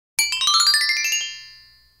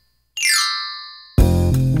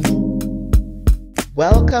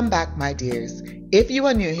Welcome back, my dears. If you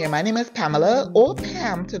are new here, my name is Pamela, or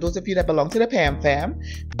Pam to those of you that belong to the Pam fam.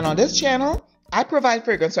 And on this channel, I provide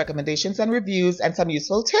fragrance recommendations and reviews and some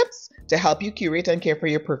useful tips to help you curate and care for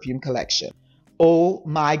your perfume collection. Oh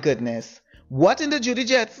my goodness. What in the Judy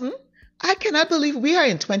Jetson? I cannot believe we are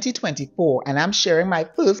in 2024 and I'm sharing my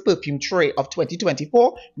first perfume tray of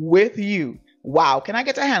 2024 with you. Wow, can I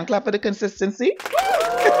get a hand clap for the consistency?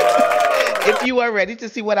 If you are ready to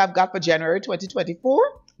see what I've got for January 2024,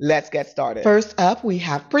 let's get started. First up, we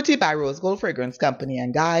have Pretty by Rose Gold Fragrance Company.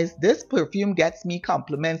 And guys, this perfume gets me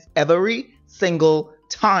compliments every single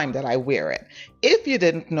time that I wear it. If you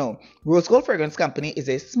didn't know, Rose Gold Fragrance Company is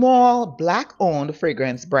a small black-owned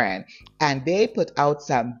fragrance brand, and they put out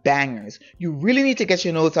some bangers. You really need to get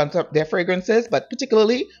your nose on their fragrances, but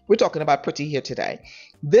particularly, we're talking about Pretty here today.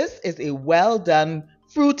 This is a well-done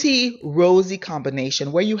fruity, rosy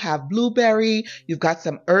combination where you have blueberry, you've got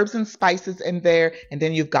some herbs and spices in there, and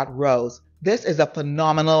then you've got rose. This is a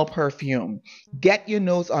phenomenal perfume. Get your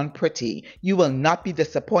nose on Pretty. You will not be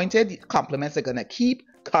disappointed. Compliments are going to keep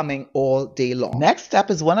coming all day long. Next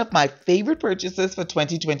up is one of my favorite purchases for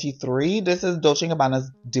 2023. This is Dolce &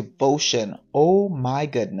 Gabbana's Devotion. Oh my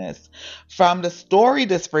goodness. From the story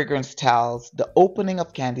this fragrance tells, the opening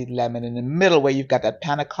of candied lemon in the middle where you've got that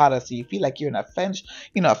panna cotta, so you feel like you're in a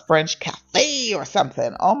French cafe or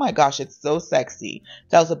something. Oh my gosh, it's so sexy.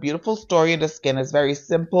 Tells a beautiful story in the skin. It's very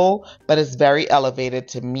simple, but it's very elevated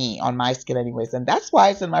to me, on my skin anyways. And that's why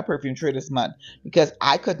it's in my perfume tray this month, because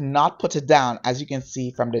I could not put it down, as you can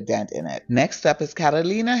see from the dent in it. Next up is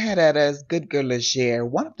Carolina Herrera's Good Girl Legere,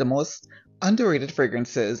 one of the most underrated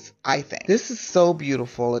fragrances, I think. This is so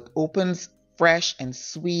beautiful. It opens fresh and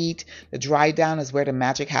sweet. The dry down is where the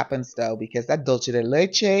magic happens though, because that dulce de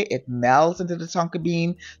leche, it melts into the tonka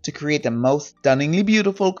bean to create the most stunningly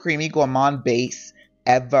beautiful creamy gourmand base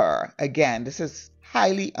ever. Again, this is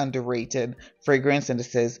highly underrated fragrance, and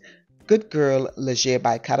this is Good Girl Legere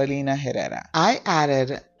by Carolina Herrera. I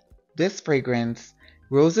added this fragrance,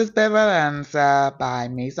 Roses Berberanza by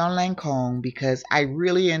MAISON LANCOME, because I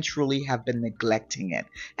really and truly have been neglecting it.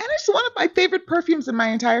 And it's one of my favorite perfumes in my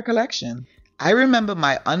entire collection. I remember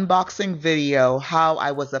my unboxing video, how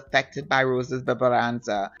I was affected by Roses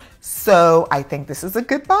Berberanza. So I think this is a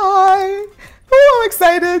goodbye. Oh, I'm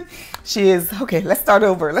excited. She is, okay, let's start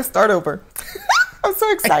over. I'm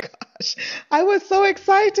so excited. Oh gosh, I was so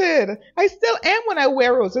excited. I still am when I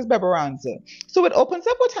wear Roses Berberanza. So it opens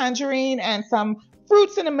up with tangerine and some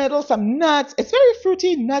fruits in the middle, some nuts. It's very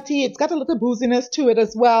fruity, nutty. It's got a little booziness to it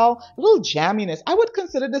as well, a little jamminess. I would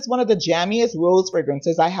consider this one of the jammiest rose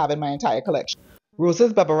fragrances I have in my entire collection.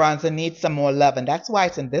 Roses Berberanza needs some more love, and that's why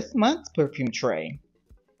it's in this month's perfume tray.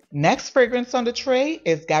 Next fragrance on the tray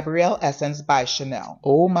is Gabrielle Essence by Chanel.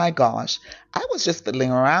 Oh my gosh. I was just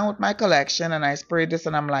fiddling around with my collection and I sprayed this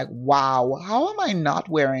and I'm like, wow, how am I not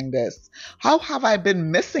wearing this? How have I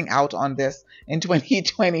been missing out on this in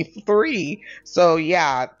 2023? So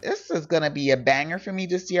yeah, this is going to be a banger for me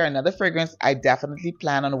this year. Another fragrance I definitely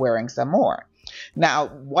plan on wearing some more. Now,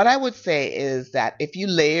 what I would say is that if you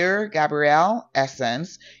layer Gabrielle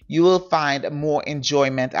Essence, you will find more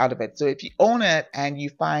enjoyment out of it. So if you own it and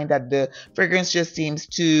you find that the fragrance just seems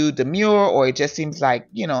too demure, or it just seems like,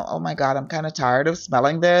 oh my God, I'm kind of tired of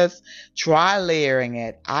smelling this, try layering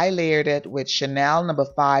it. I layered it with Chanel No.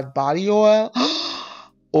 5 body oil.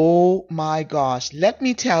 Oh my gosh. Let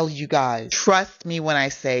me tell you guys, trust me when I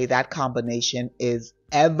say that combination is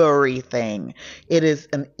everything. It is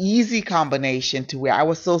an easy combination to wear. I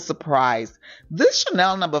was so surprised. This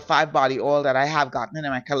Chanel No. 5 body oil that I have gotten in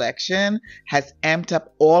my collection has amped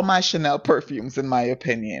up all my Chanel perfumes in my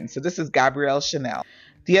opinion. So this is Gabrielle Chanel.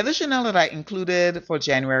 The other Chanel that I included for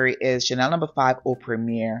January is Chanel No. 5 Eau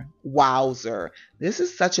Premiere. Wowzer. This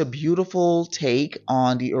is such a beautiful take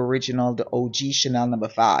on the original, the OG Chanel No.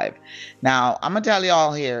 5. Now, I'm going to tell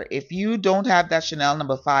y'all here, if you don't have that Chanel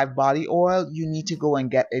No. 5 body oil, you need to go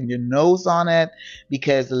and get in your nose on it,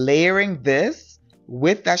 because layering this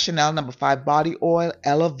with that Chanel No. 5 body oil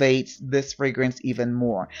elevates this fragrance even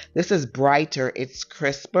more. This is brighter, it's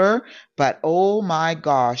crisper, but oh my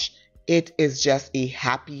gosh, it is just a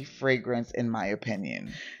happy fragrance in my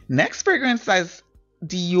opinion. Next fragrance is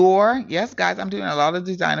Dior. Yes, guys, I'm doing a lot of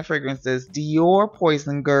designer fragrances. Dior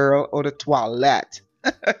Poison Girl Eau de Toilette.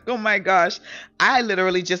 Oh my gosh. I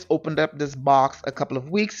literally just opened up this box a couple of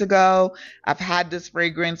weeks ago. I've had this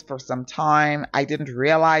fragrance for some time. I didn't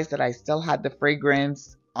realize that I still had the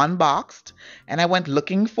fragrance unboxed, and I went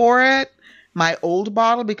looking for it. My old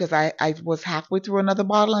bottle, because I was halfway through another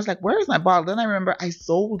bottle. I was like, where is my bottle? Then I remember I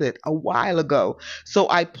sold it a while ago. So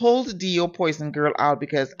I pulled Dior Poison Girl out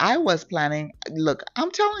because I was planning, look,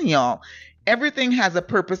 I'm telling y'all, Everything has a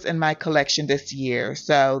purpose in my collection this year.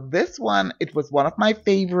 So this one, it was one of my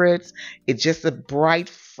favorites. It's just a bright,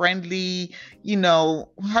 friendly,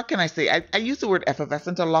 how can I say? I use the word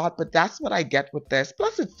effervescent a lot, but that's what I get with this.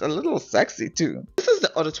 Plus, it's a little sexy too. This is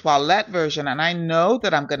the eau de toilette version, and I know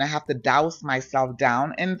that I'm going to have to douse myself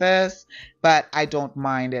down in this, but I don't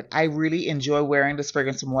mind it. I really enjoy wearing this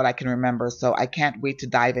fragrance from what I can remember, so I can't wait to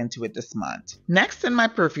dive into it this month. Next in my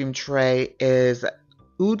perfume tray is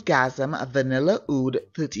Oudgasm Vanilla Oud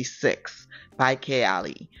 36 by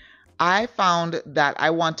Kayali. I found that I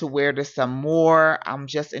want to wear this some more. I'm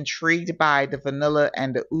just intrigued by the vanilla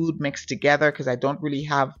and the oud mixed together because I don't really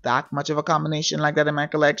have that much of a combination like that in my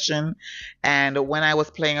collection. And when I was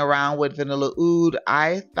playing around with vanilla oud,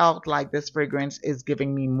 I felt like this fragrance is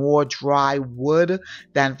giving me more dry wood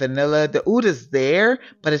than vanilla. The oud is there,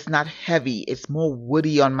 but it's not heavy. It's more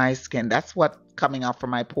woody on my skin. That's what coming out from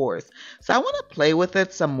my pores. So I want to play with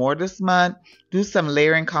it some more this month, do some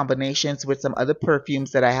layering combinations with some other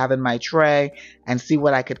perfumes that I have in my tray and see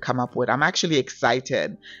what I could come up with. I'm actually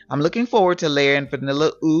excited. I'm looking forward to layering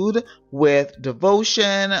vanilla oud with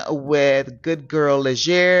Devotion, with Good Girl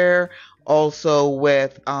Legere, also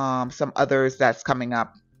with some others that's coming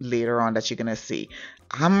up later on that you're going to see.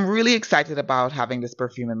 I'm really excited about having this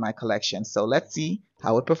perfume in my collection. So let's see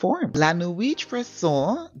how it performs. La Nuit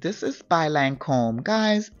Frisson. This is by Lancome.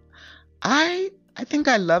 Guys, I think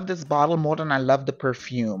I love this bottle more than I love the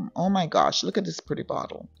perfume. Oh my gosh, look at this pretty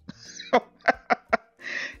bottle.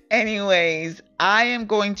 Anyways, I am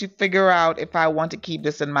going to figure out if I want to keep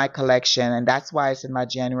this in my collection, and that's why it's in my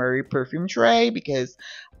January perfume tray, because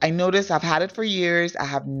I noticed I've had it for years. I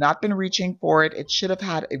have not been reaching for it. It should have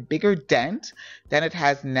had a bigger dent than it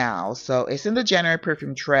has now. So it's in the January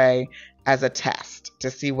perfume tray as a test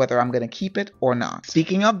to see whether I'm going to keep it or not.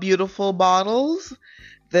 Speaking of beautiful bottles,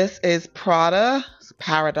 this is Prada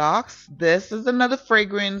Paradox. This is another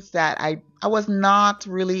fragrance that I was not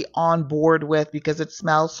really on board with because it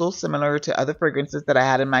smells so similar to other fragrances that I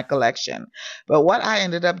had in my collection. But what I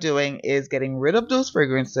ended up doing is getting rid of those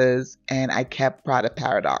fragrances and I kept Prada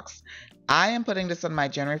Paradox. I am putting this on my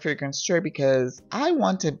January fragrance tray because I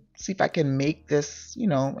want to see if I can make this,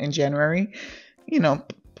 in January,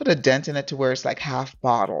 put a dent in it to where it's like half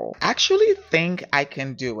bottle. Actually think I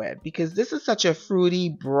can do it because this is such a fruity,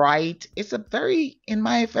 bright, it's a very, in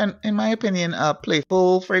my opinion,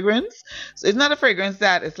 playful fragrance. So it's not a fragrance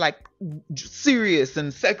that is like serious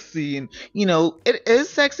and sexy and, it is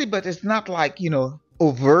sexy, but it's not like,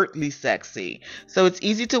 overtly sexy. So it's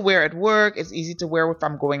easy to wear at work. It's easy to wear if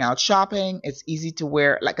I'm going out shopping. It's easy to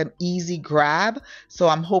wear, like an easy grab. So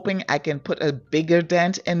I'm hoping I can put a bigger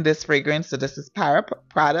dent in this fragrance. So this is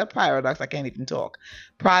Prada Paradox. I can't even talk.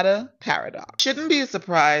 Prada Paradox. Shouldn't be a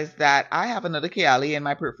surprise that I have another Kayali in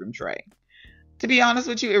my perfume tray. To be honest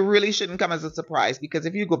with you, it really shouldn't come as a surprise because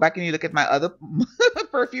if you go back and you look at my other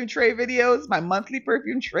perfume tray videos, my monthly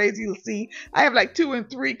perfume trays, you'll see I have like 2 and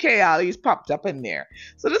 3 Kayalis popped up in there.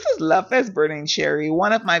 So this is Love Fest Burning Cherry,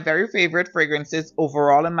 one of my very favorite fragrances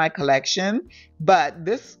overall in my collection. But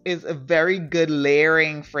this is a very good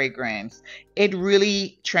layering fragrance. It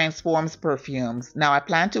really transforms perfumes. Now I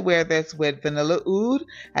plan to wear this with Vanilla Oud.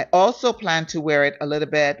 I also plan to wear it a little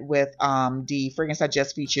bit with the fragrance I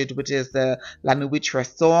just featured, which is the La Nuit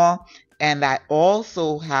Tresor. And I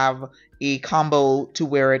also have a combo to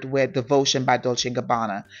wear it with Devotion by Dolce &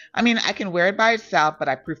 Gabbana. I mean, I can wear it by itself, but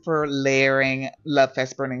I prefer layering Love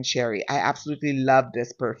Fest Burning Cherry. I absolutely love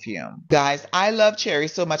this perfume. Guys, I love cherry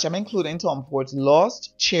so much, I'm including Tom Ford's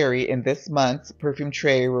Lost Cherry in this month's perfume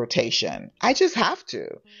tray rotation. I just have to.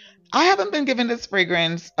 I haven't been giving this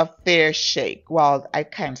fragrance a fair shake. Well, I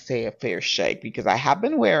can't say a fair shake because I have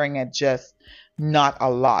been wearing it, just not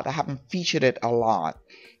a lot. I haven't featured it a lot.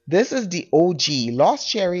 This is the OG. Lost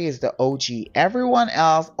Cherry is the OG. Everyone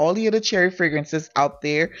else, all the other cherry fragrances out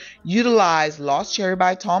there, utilize Lost Cherry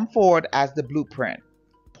by Tom Ford as the blueprint.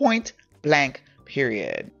 Point blank,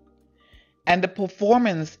 period. And the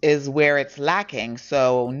performance is where it's lacking.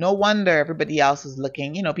 So no wonder everybody else is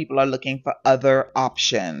looking, people are looking for other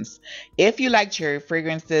options. If you like cherry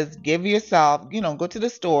fragrances, give yourself, go to the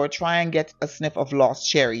store, try and get a sniff of Lost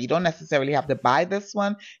Cherry. You don't necessarily have to buy this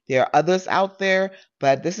one. There are others out there,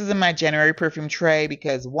 but this is in my January perfume tray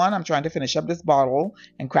because 1, I'm trying to finish up this bottle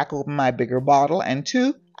and crack open my bigger bottle, and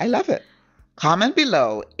 2, I love it. Comment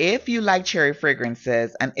below if you like cherry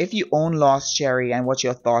fragrances and if you own Lost Cherry and what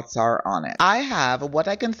your thoughts are on it. I have what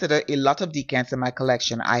I consider a lot of decants in my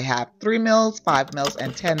collection. I have 3 mils, 5 mils,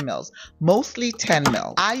 and 10 mils. Mostly 10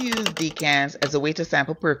 mils. I use decants as a way to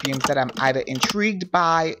sample perfumes that I'm either intrigued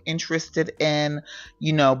by, interested in,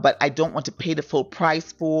 but I don't want to pay the full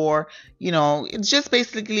price for. It's just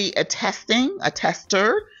basically a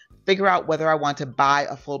tester. Figure out whether I want to buy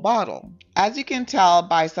a full bottle. As you can tell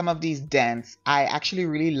by some of these dents, I actually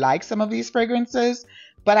really like some of these fragrances,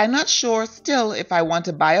 but I'm not sure still if I want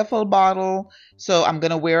to buy a full bottle. So I'm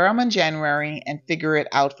going to wear them in January and figure it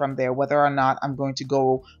out from there, whether or not I'm going to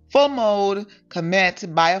go full mode, commit,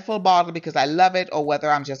 buy a full bottle because I love it, or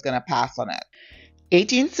whether I'm just going to pass on it.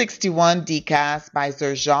 1861 Decaf by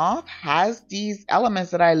Xerjoff has these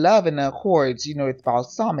elements that I love in the accords. It's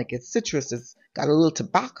balsamic, it's citrus, it's got a little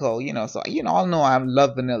tobacco, so all know I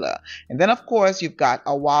love vanilla. And then of course you've got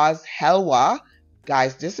Awaz Helwa.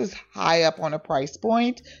 Guys, this is high up on a price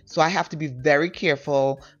point, so I have to be very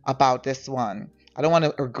careful about this one. I don't want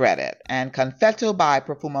to regret it. And Confetto by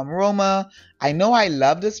Perfume Aroma. I know I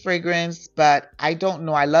love this fragrance, but I don't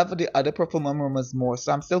know. I love the other Perfume Aromas more,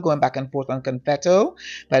 so I'm still going back and forth on Confetto.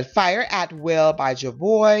 But Fire at Will by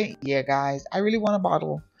Javoy. Yeah, guys, I really want a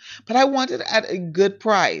bottle, but I want it at a good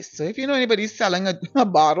price. So if you know anybody selling a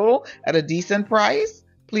bottle at a decent price,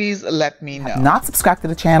 please let me know. Not subscribed to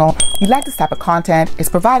the channel, you like this type of content, it's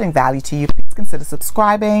providing value to you, please consider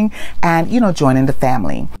subscribing and joining the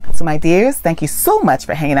family. So my dears, thank you so much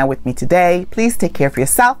for hanging out with me today. Please take care of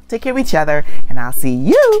yourself, take care of each other, and I'll see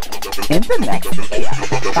you in the next video.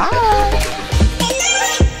 Bye.